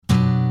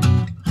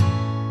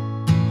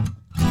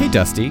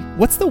Dusty,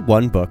 what's the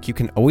one book you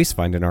can always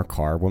find in our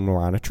car when we're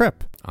on a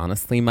trip?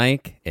 Honestly,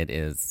 Mike, it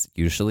is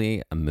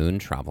usually a Moon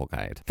travel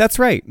guide. That's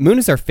right. Moon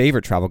is our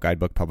favorite travel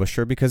guidebook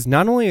publisher because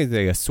not only are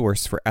they a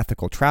source for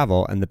ethical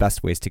travel and the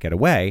best ways to get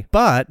away,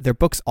 but their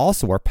books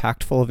also are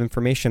packed full of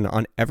information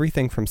on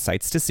everything from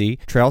sights to see,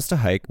 trails to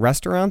hike,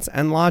 restaurants,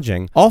 and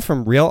lodging, all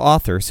from real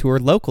authors who are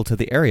local to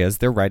the areas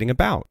they're writing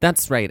about.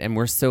 That's right, and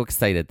we're so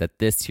excited that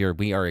this year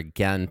we are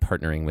again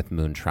partnering with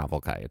Moon Travel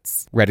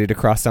Guides. Ready to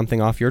cross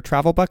something off your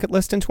travel bucket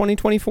list in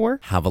 2024?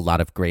 Have a lot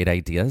of great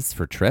ideas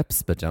for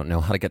trips, but don't know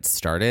how to get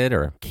started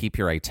or keep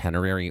your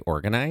itinerary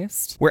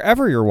organized?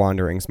 Wherever your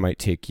wanderings might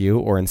take you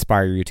or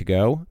inspire you to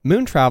go,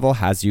 Moon Travel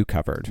has you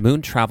covered.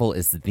 Moon Travel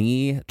is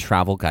the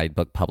travel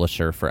guidebook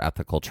publisher for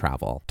ethical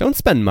travel. Don't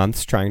spend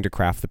months trying to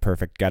craft the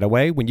perfect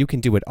getaway when you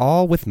can do it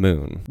all with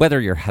Moon. Whether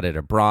you're headed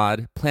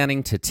abroad,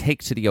 planning to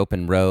take to the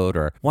open road,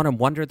 or want to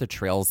wander the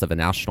trails of a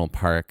national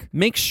park,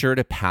 make sure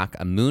to pack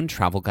a Moon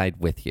travel guide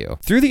with you.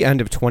 Through the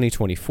end of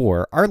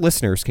 2024, our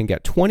listeners can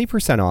get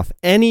 20% off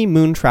any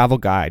Moon travel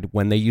guide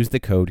when they use the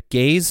code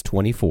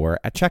GAZE24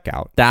 at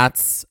checkout.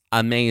 That's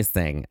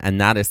amazing. And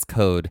that is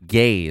code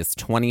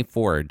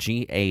GAZE24,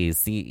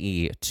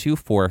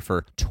 GAZE24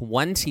 for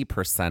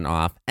 20%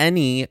 off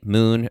any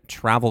Moon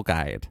travel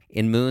guide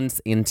in Moon's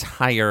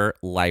entire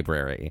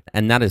library.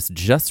 And that is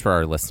just for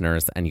our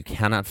listeners, and you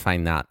cannot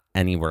find that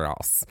anywhere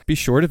else. Be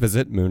sure to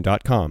visit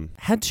moon.com.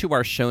 Head to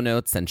our show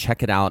notes and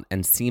check it out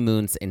and see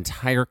Moon's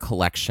entire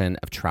collection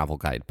of travel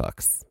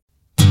guidebooks.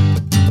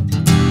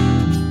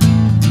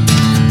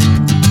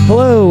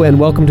 Hello, and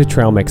welcome to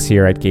Trail Mix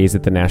here at Gaze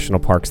at the National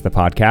Parks, the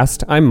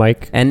podcast. I'm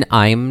Mike. And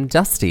I'm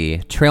Dusty.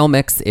 Trail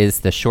Mix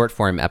is the short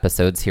form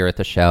episodes here at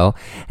the show,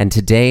 and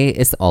today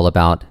is all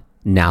about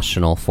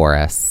national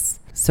forests.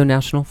 So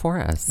national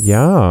forests.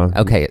 Yeah.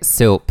 Okay,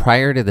 so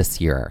prior to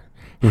this year,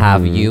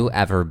 have you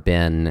ever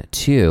been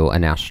to a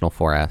national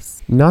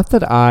forest? Not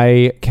that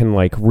I can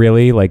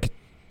really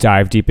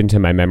dive deep into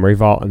my memory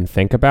vault and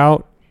think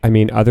about. I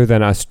mean, other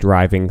than us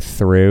driving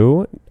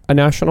through a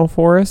national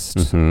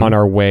forest on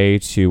our way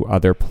to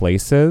other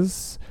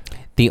places.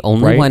 The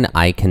only one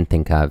I can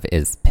think of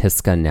is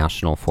Pisgah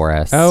National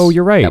Forest. Oh,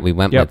 you're right. That we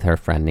went with her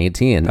friend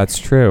Nadine. That's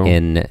true.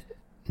 In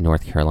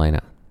North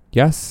Carolina.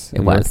 Yes,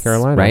 in North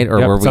Carolina. Right? Or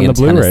were we in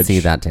Tennessee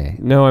that day?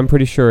 No, I'm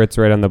pretty sure it's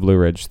right on the Blue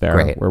Ridge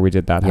there where we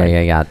did that hike.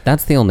 Yeah.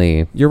 That's the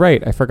only... You're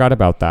right. I forgot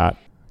about that.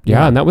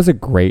 Yeah, and that was a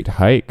great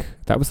hike.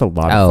 That was a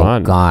lot of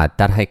fun. Oh, God.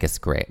 That hike is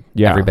great.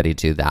 Yeah. Everybody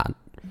do that.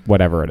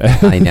 Whatever it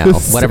is. I know.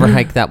 Whatever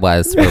hike that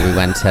was where we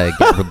went to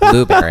get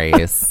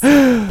blueberries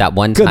that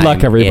one time. Good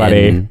luck,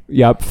 everybody.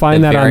 Yep.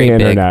 Find that on the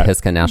internet. Very big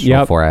Pisgah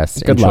National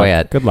Forest. Enjoy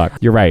it. Good luck.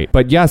 You're right.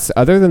 But yes,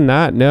 other than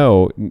that,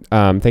 no.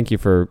 Thank you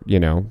for,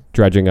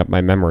 dredging up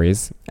my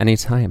memories.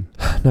 Anytime.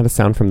 Not a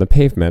sound from the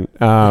pavement.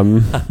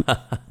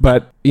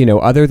 But,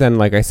 other than,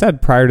 like I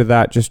said, prior to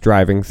that, just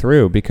driving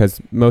through,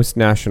 because most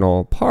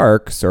national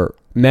parks, or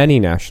many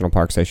national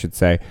parks, I should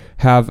say,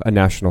 have a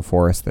national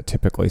forest that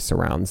typically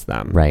surrounds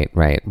them. Right.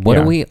 What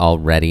do we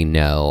already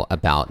know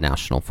about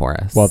national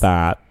forests? Well,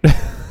 that.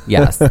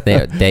 Yes,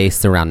 they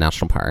surround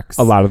national parks.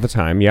 A lot of the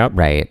time, yep.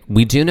 Right.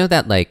 We do know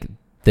that,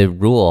 the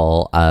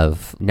rule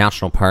of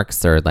national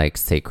parks are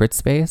sacred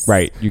space.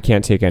 Right. You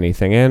can't take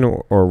anything in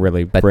or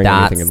really bring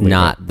anything in. But that's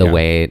not the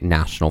way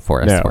national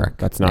forests work.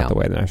 That's not the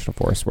way the national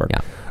forests work.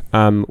 Yeah.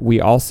 We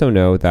also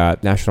know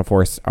that national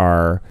forests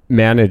are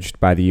managed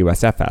by the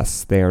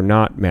USFS. They are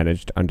not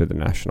managed under the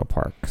national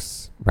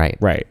parks.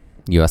 Right.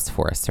 U.S.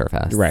 Forest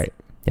Service. Right.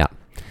 Yeah.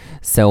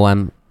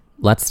 So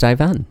let's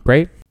dive in.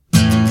 Great.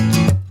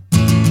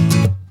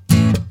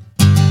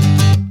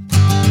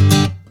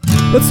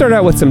 Let's start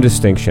out with some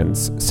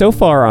distinctions. So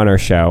far on our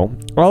show,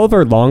 all of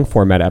our long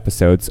format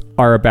episodes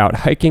are about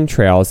hiking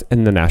trails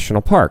in the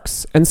national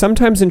parks. And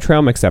sometimes in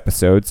Trail Mix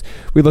episodes,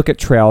 we look at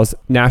trails,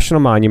 national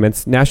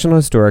monuments, national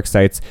historic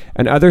sites,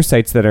 and other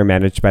sites that are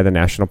managed by the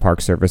National Park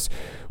Service,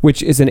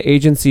 which is an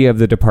agency of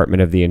the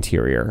Department of the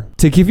Interior.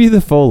 To give you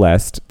the full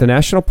list, the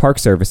National Park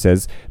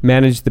Services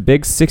manage the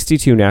big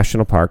 62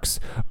 national parks,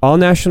 all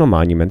national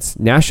monuments,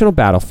 national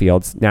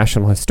battlefields,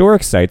 national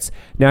historic sites,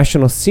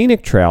 national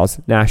scenic trails,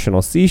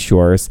 national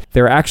seashores.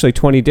 There are actually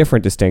 20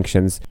 different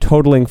distinctions,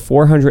 totaling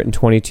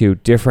 422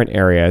 different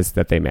areas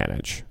that they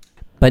manage.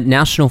 But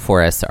national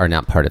forests are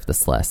not part of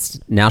this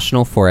list.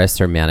 National forests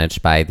are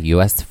managed by the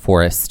U.S.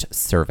 Forest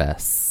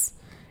Service.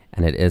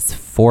 And it is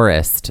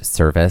Forest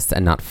Service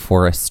and not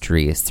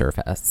Forestry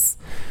Service,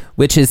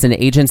 which is an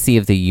agency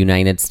of the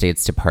United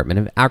States Department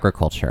of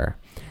Agriculture.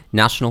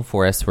 National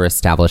forests were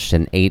established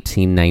in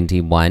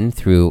 1891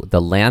 through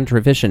the Land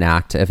Revision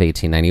Act of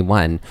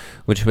 1891,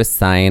 which was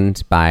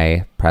signed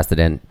by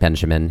President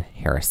Benjamin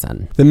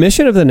Harrison. The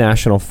mission of the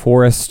National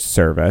Forest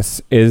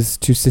Service is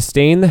to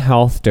sustain the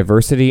health,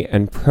 diversity,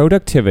 and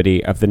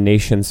productivity of the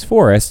nation's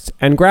forests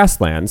and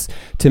grasslands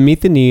to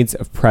meet the needs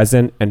of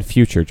present and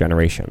future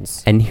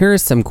generations. And here are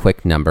some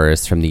quick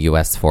numbers from the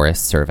U.S.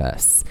 Forest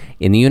Service.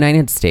 In the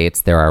United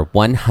States, there are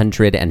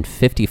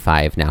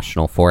 155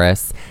 national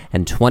forests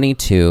and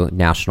 22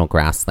 national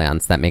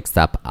grasslands. That makes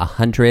up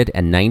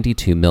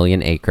 192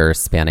 million acres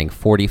spanning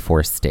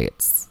 44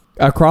 states.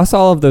 Across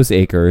all of those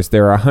acres,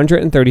 there are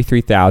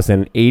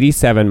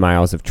 133,087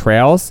 miles of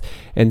trails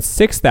and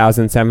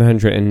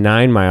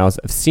 6,709 miles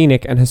of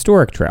scenic and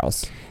historic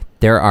trails.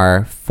 There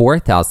are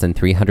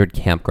 4,300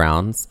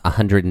 campgrounds,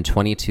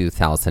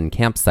 122,000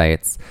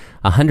 campsites,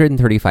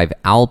 135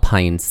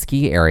 alpine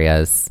ski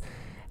areas,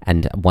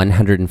 and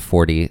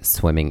 140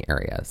 swimming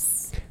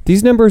areas.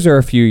 These numbers are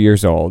a few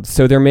years old,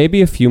 so there may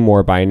be a few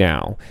more by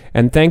now.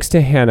 And thanks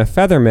to Hannah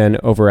Featherman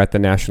over at the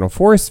National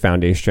Forest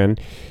Foundation,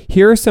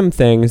 here are some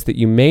things that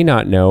you may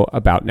not know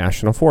about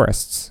national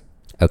forests.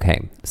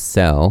 Okay,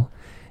 so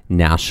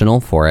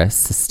national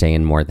forests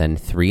sustain more than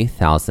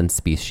 3,000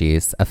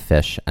 species of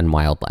fish and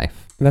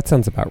wildlife. That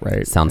sounds about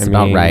right. Sounds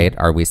about right.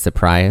 Are we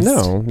surprised?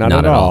 No, not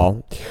at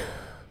all.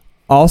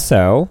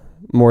 Also,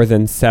 more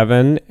than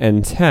 7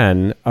 in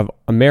 10 of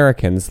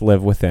Americans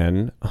live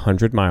within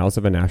 100 miles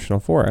of a national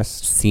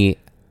forest. See,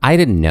 I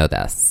didn't know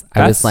this.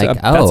 I was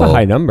like, that's a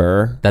high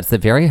number. That's a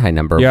very high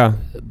number. Yeah.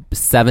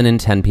 7 in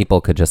 10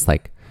 people could just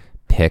like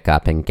pick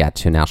up and get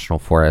to a national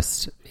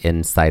forest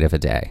inside of a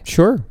day.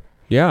 Sure.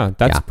 Yeah,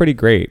 that's pretty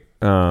great.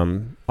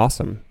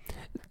 Awesome.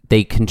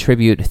 They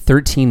contribute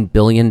 $13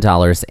 billion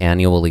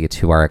annually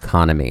to our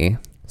economy.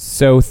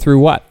 So through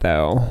what,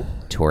 though?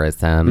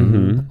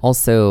 Tourism,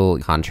 also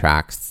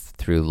contracts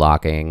through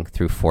logging,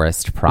 through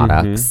forest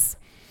products.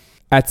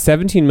 At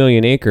 17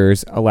 million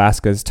acres,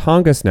 Alaska's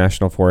Tongass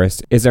National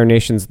Forest is our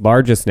nation's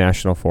largest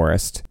national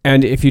forest.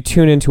 And if you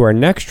tune into our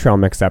next Trail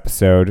Mix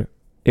episode,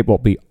 it will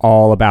be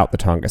all about the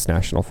Tongass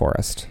National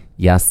Forest.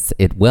 Yes,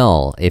 it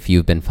will. If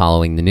you've been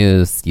following the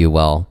news, you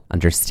will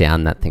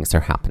understand that things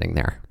are happening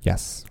there.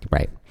 Yes.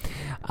 Right.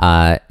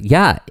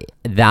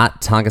 That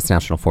Tongass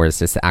National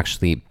Forest is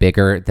actually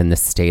bigger than the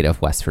state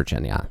of West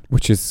Virginia.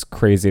 Which is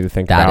crazy to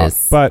think about. That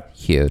is but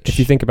huge. If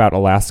you think about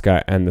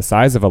Alaska and the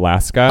size of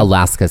Alaska...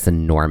 Alaska's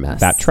enormous.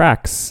 That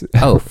tracks.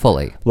 Oh,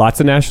 fully. Lots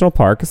of national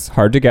parks.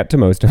 Hard to get to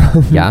most of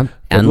them. Yeah.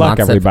 Good luck,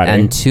 everybody.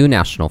 And 2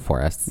 national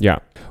forests. Yeah.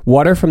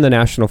 Water from the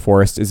national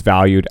forest is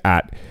valued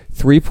at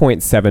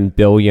 $3.7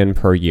 billion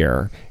per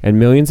year, and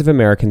millions of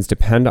Americans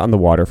depend on the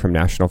water from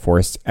national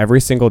forests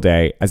every single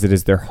day as it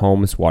is their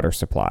home's water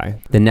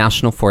supply. The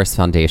National Forest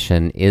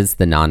Foundation is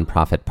the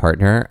nonprofit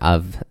partner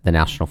of the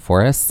National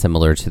Forest,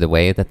 similar to the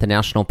way that the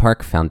National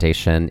Park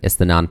Foundation is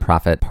the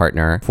nonprofit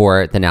partner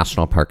for the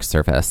National Park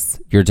Service.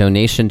 Your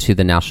donation to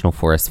the National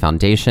Forest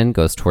Foundation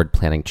goes toward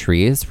planting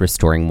trees,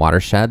 restoring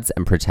watersheds,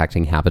 and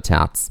protecting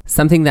habitats.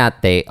 Something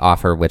that they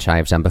offer, which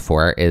I've done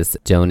before, is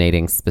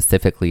donating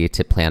specifically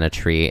to plant a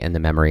tree in the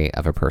memory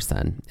of a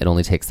person. It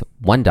only takes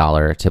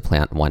 $1 to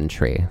plant 1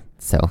 tree.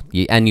 So,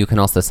 and you can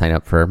also sign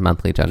up for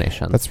monthly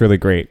donations. That's really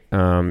great.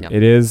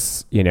 It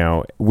is,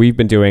 we've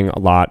been doing a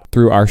lot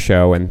through our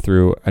show and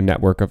through a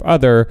network of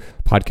other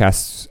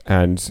podcasts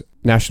and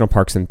national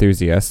parks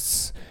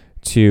enthusiasts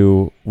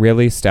to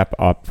really step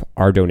up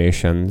our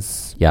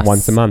donations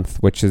once a month,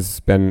 which has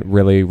been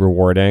really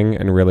rewarding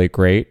and really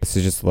great. This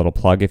is just a little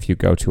plug. If you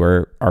go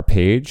to our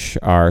page,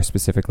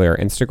 specifically our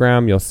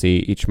Instagram, you'll see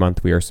each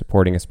month we are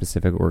supporting a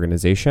specific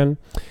organization.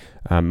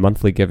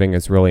 Monthly giving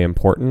is really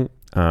important,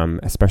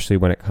 especially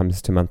when it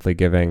comes to monthly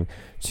giving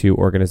to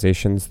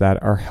organizations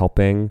that are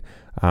helping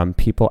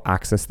people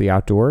access the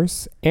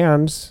outdoors,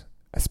 and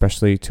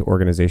especially to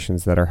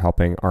organizations that are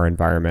helping our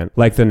environment,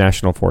 like the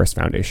National Forest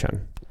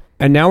Foundation.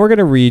 And now we're going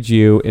to read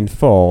you in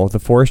full the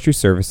Forestry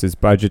Service's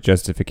budget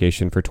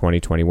justification for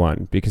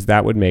 2021, because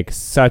that would make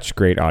such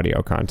great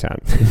audio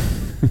content.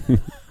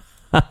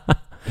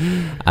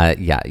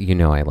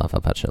 I love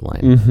a budget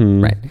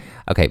line. Right.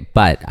 Okay,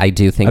 but I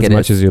do think as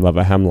much as you love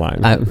a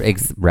hemline.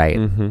 Right.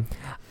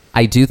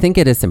 I do think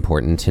it is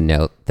important to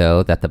note,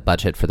 though, that the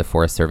budget for the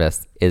Forest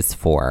Service is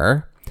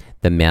for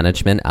the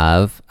management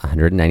of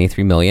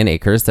 193 million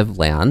acres of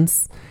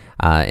lands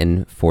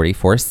in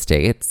 44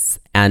 states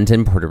and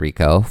in Puerto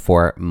Rico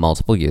for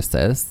multiple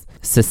uses,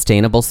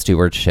 sustainable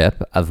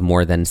stewardship of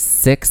more than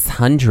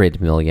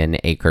 600 million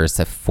acres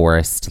of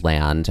forest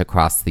land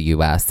across the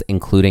U.S.,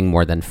 including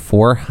more than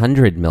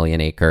 400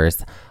 million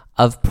acres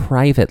of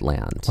private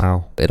land.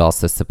 Wow. It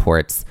also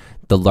supports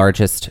the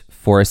largest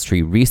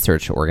forestry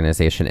research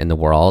organization in the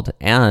world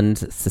and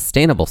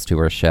sustainable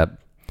stewardship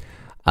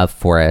of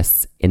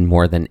forests in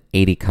more than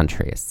 80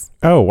 countries.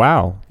 Oh,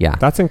 wow. Yeah.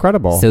 That's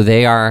incredible. So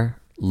they are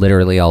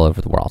literally all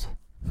over the world.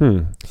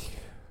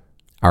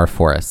 Our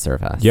Forest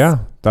Service. Yeah,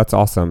 that's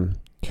awesome.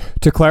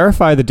 To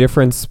clarify the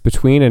difference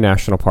between a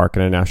national park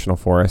and a national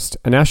forest,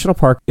 a national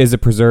park is a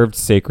preserved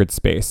sacred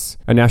space.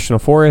 A national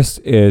forest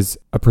is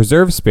a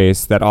preserved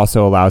space that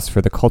also allows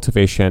for the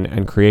cultivation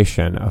and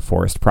creation of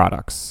forest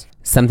products.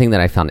 Something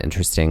that I found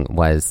interesting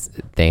was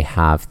they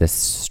have this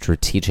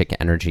strategic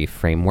energy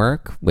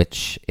framework,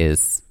 which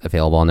is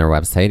available on their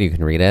website. You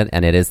can read it.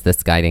 And it is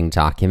this guiding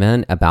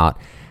document about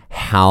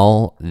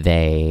how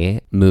they,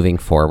 moving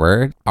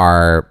forward,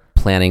 are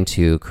planning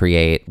to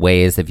create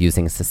ways of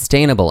using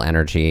sustainable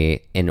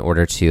energy in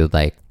order to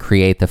like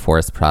create the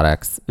forest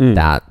products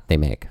that they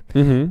make.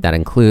 That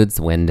includes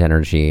wind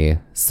energy,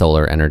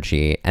 solar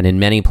energy, and in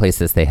many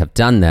places they have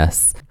done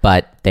this,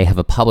 but they have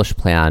a published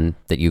plan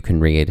that you can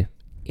read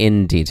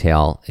in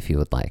detail if you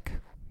would like.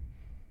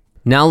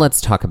 Now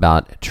let's talk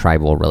about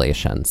tribal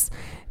relations.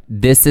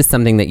 This is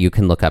something that you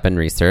can look up and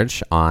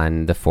research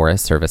on the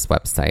Forest Service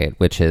website,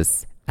 which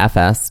is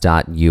fs.usda.gov,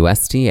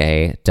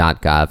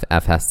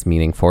 FS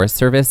meaning Forest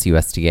Service,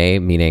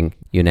 USDA meaning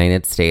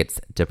United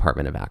States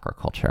Department of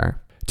Agriculture.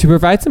 To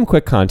provide some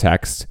quick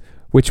context,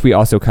 which we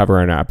also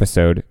cover in our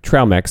episode,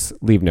 Trail Mix,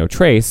 Leave No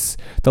Trace,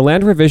 the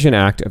Land Revision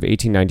Act of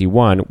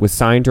 1891 was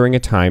signed during a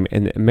time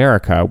in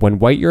America when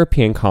white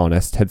European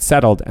colonists had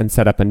settled and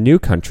set up a new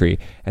country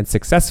and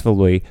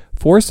successfully,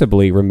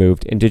 forcibly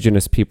removed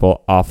indigenous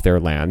people off their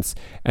lands,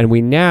 and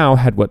we now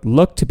had what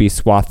looked to be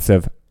swaths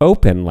of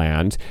open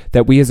land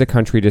that we as a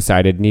country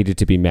decided needed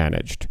to be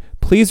managed.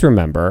 Please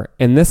remember,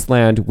 in this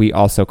land we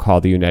also call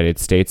the United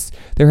States,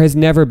 there has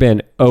never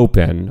been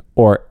open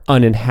or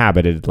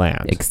uninhabited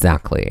land.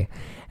 Exactly.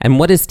 And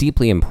what is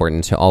deeply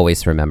important to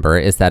always remember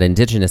is that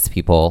indigenous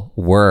people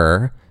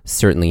were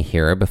certainly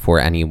here before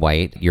any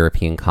white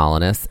European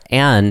colonists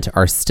and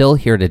are still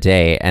here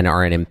today and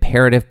are an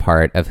imperative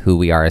part of who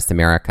we are as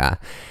America.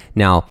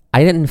 Now,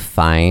 I didn't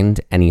find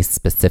any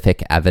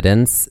specific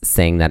evidence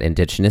saying that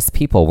indigenous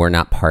people were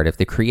not part of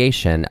the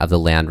creation of the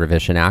Land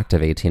Revision Act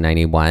of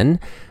 1891,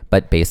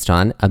 but based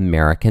on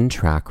American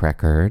track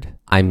record,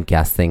 I'm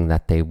guessing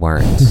that they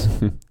weren't.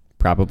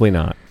 Probably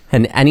not.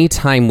 And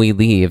anytime we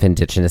leave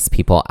indigenous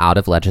people out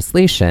of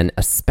legislation,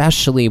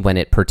 especially when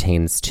it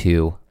pertains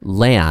to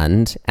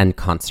land and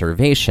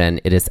conservation,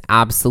 it is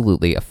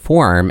absolutely a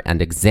form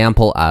and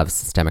example of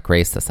systemic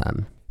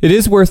racism. It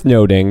is worth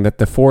noting that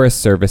the Forest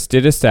Service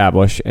did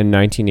establish in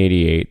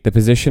 1988 the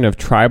position of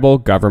Tribal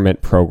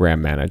Government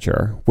Program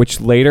Manager,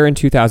 which later in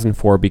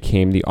 2004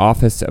 became the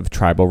Office of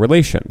Tribal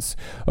Relations.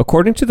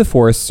 According to the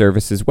Forest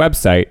Service's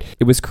website,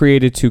 it was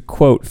created to,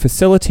 quote,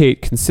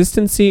 facilitate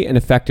consistency and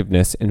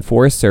effectiveness in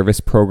Forest Service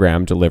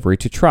program delivery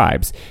to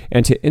tribes,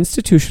 and to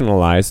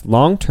institutionalize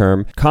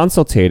long-term,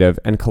 consultative,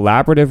 and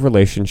collaborative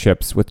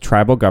relationships with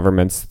tribal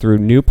governments through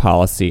new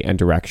policy and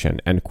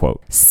direction, end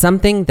quote.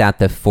 Something that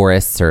the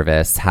Forest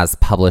Service has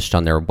published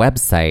on their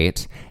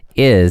website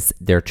is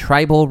their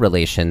Tribal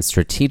Relations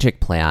Strategic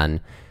Plan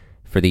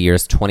for the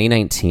years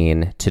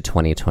 2019 to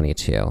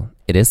 2022.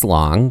 It is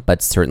long,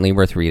 but certainly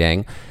worth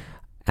reading,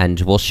 and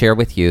we'll share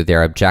with you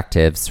their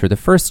objectives for the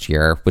first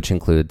year, which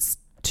includes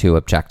 2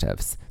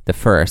 objectives. The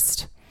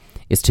first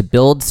is to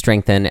build,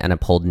 strengthen, and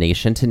uphold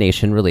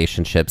nation-to-nation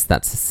relationships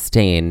that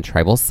sustain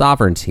tribal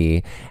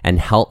sovereignty and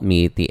help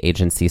meet the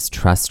agency's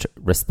trust,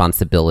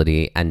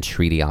 responsibility, and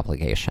treaty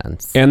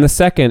obligations. And the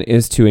second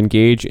is to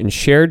engage in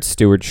shared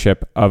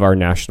stewardship of our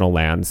national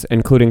lands,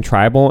 including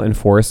tribal and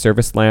Forest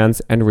Service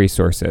lands and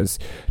resources,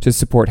 to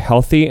support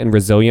healthy and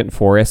resilient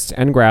forests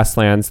and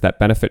grasslands that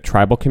benefit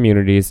tribal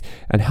communities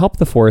and help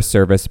the Forest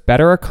Service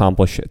better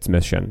accomplish its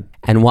mission.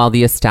 And while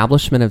the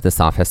establishment of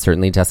this office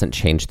certainly doesn't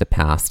change the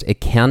past,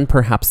 it can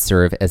perhaps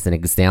serve as an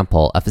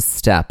example of the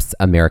steps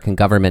American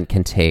government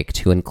can take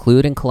to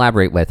include and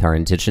collaborate with our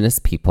indigenous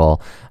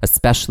people,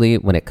 especially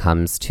when it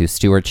comes to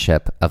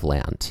stewardship of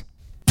land.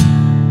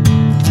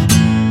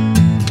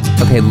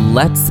 Okay,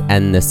 let's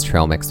end this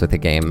trail mix with a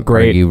game.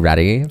 Great. Are you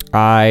ready?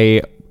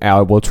 I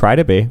will try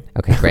to be.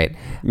 Okay, great.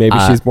 Maybe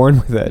she's born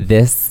with it.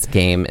 This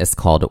game is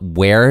called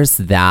Where's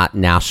That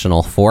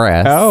National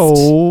Forest?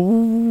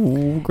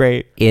 Oh,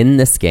 great. In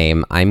this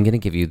game, I'm going to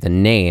give you the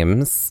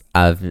names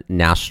of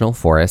national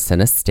forests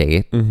in a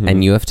state,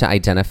 and you have to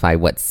identify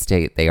what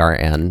state they are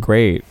in.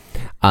 Great.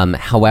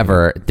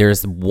 However,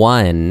 there's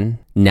one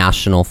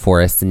national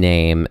forest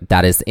name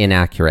that is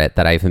inaccurate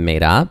that I've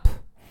made up.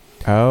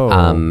 Oh.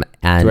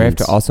 And do I have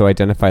to also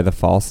identify the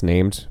false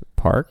named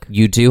park?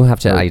 You do have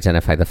to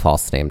identify the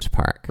false named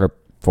park. Or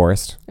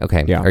forest.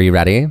 Okay. Yeah. Are you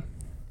ready?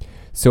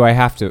 So I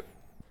have to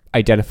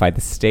identify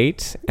the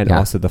state and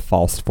also the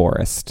false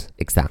forest.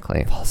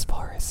 Exactly. False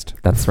forest.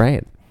 That's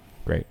right.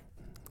 Great.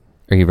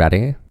 Are you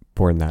ready?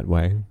 Born that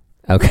way.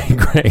 Okay,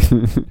 great.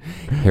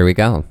 Here we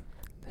go.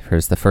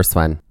 Here's the first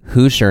one.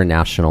 Hoosier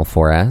National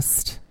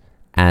Forest.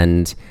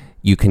 And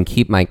you can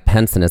keep Mike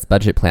Pence in his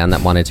budget plan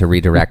that wanted to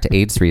redirect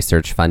AIDS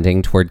research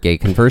funding toward gay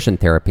conversion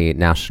therapy,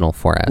 National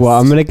Forest. Well,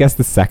 I'm going to guess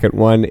the second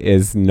one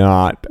is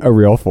not a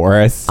real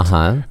forest.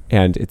 Uh-huh.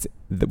 And it's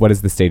what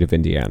is the state of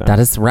Indiana? That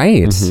is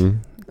right.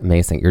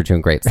 Amazing. You're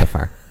doing great so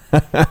far.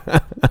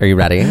 Are you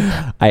ready?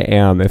 I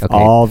am. If Okay,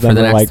 all of for them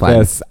the are next like one.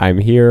 this, I'm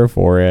here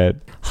for it.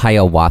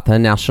 Hiawatha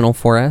National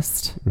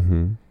Forest.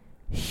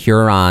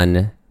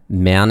 Huron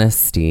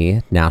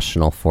Manistee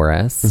National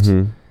Forest.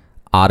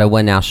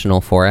 Ottawa National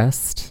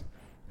Forest.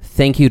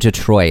 Thank you,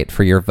 Detroit,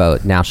 for your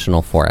vote,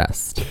 National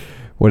Forest.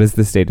 What is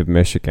the state of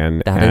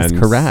Michigan? That is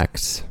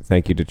correct.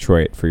 Thank you,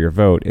 Detroit, for your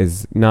vote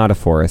is not a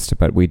forest,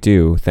 but we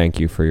do thank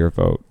you for your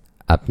vote.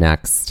 Up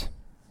next,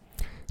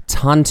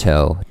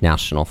 Tonto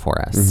National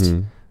Forest.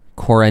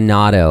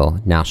 Coronado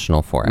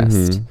National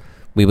Forest.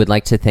 We would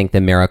like to thank the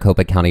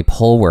Maricopa County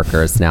Poll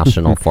Workers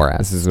National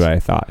Forest. This is what I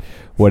thought.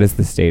 What is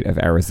the state of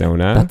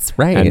Arizona? That's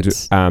right.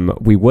 And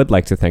we would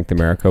like to thank the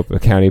Maricopa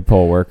County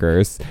Poll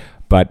Workers,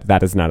 but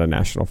that is not a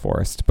national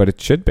forest, but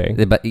it should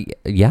be. But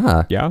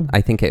yeah. Yeah.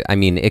 I think,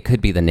 it could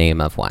be the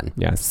name of one.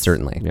 Yes.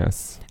 Certainly.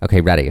 Yes.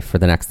 Okay, ready for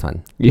the next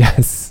one.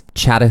 Yes.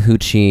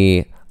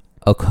 Chattahoochee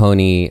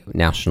Oconee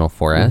National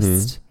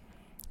Forest.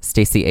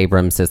 Stacey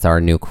Abrams is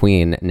our new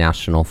queen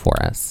national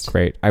forest.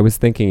 Great. I was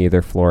thinking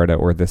either Florida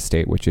or this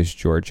state, which is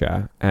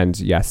Georgia. And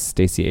yes,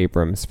 Stacey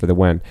Abrams for the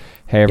win.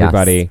 Hey,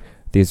 everybody,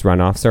 these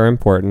runoffs are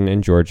important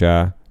in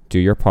Georgia. Do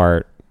your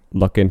part.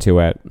 Look into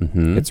it.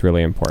 It's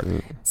really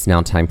important. It's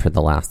now time for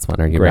the last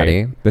one. Are you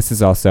ready? This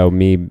is also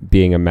me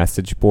being a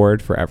message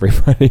board for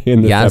everybody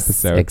in this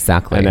episode.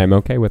 Exactly. And I'm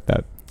okay with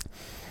that.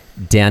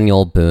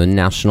 Daniel Boone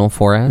National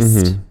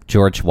Forest,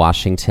 George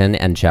Washington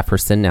and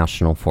Jefferson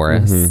National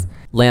Forests,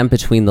 Land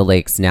Between the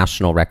Lakes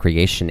National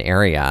Recreation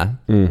Area.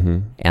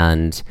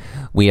 And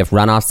we have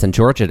runoffs in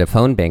Georgia to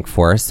phone bank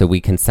for, so we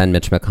can send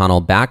Mitch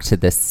McConnell back to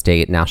this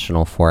state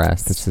national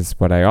forest. This is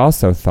what I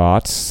also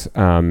thought.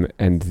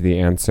 And the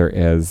answer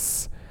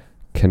is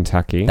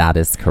Kentucky. That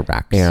is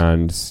correct.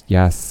 And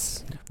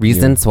yes.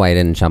 Reasons why I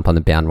didn't jump on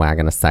the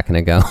bandwagon a second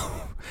ago.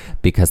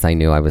 Because I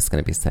knew I was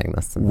going to be saying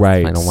this in the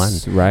final one.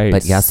 Right.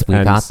 But yes, we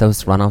got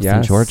those runoffs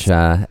in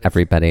Georgia,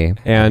 everybody.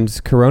 And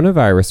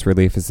coronavirus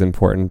relief is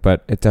important,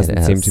 but it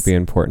doesn't seem to be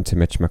important to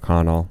Mitch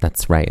McConnell.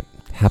 That's right.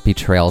 Happy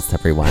trails,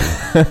 everyone.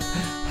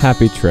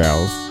 Happy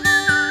trails.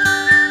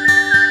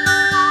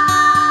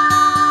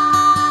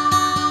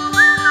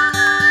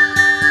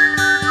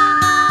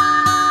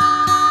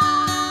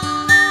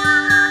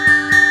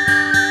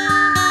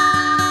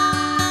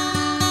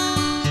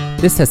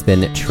 This has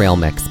been Trail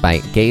Mix by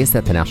Gaze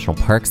at the National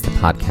Parks, the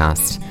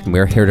podcast. And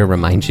we're here to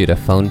remind you to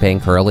phone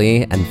bank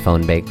early and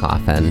phone bank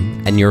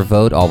often. And your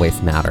vote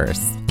always matters.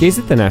 Gaze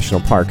at the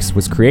National Parks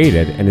was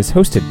created and is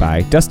hosted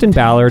by Dustin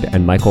Ballard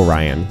and Michael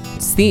Ryan.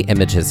 To see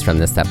images from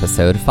this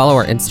episode, follow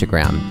our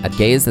Instagram at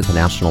Gaze at the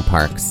National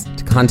Parks.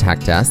 To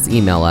contact us,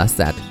 email us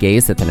at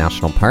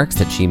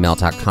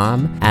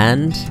gazeatthenationalparks@gmail.com.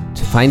 And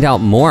to find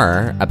out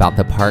more about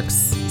the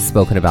parks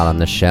spoken about on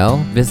the show,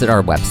 visit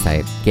our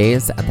website,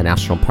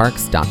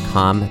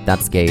 gazeatthenationalparks.com.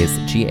 That's Gaze,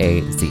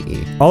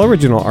 G-A-Z-E. All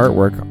original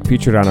artwork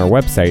featured on our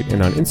website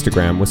and on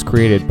Instagram was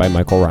created by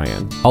Michael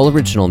Ryan. All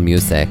original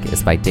music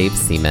is by Dave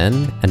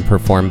Seaman and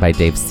performed by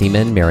Dave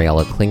Seaman,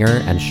 Mariella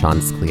Klinger, and Sean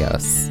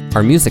Sklios.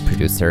 Our music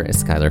producer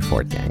is Skylar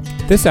Fordgang.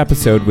 This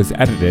episode was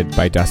edited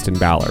by Dustin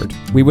Ballard.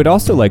 We would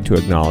also like to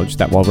acknowledge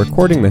that while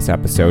recording this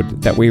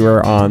episode, that we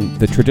were on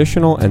the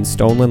traditional and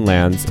stolen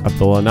lands of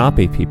the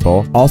Lenape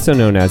people, also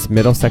known as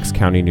Middlesex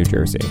County, New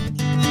Jersey.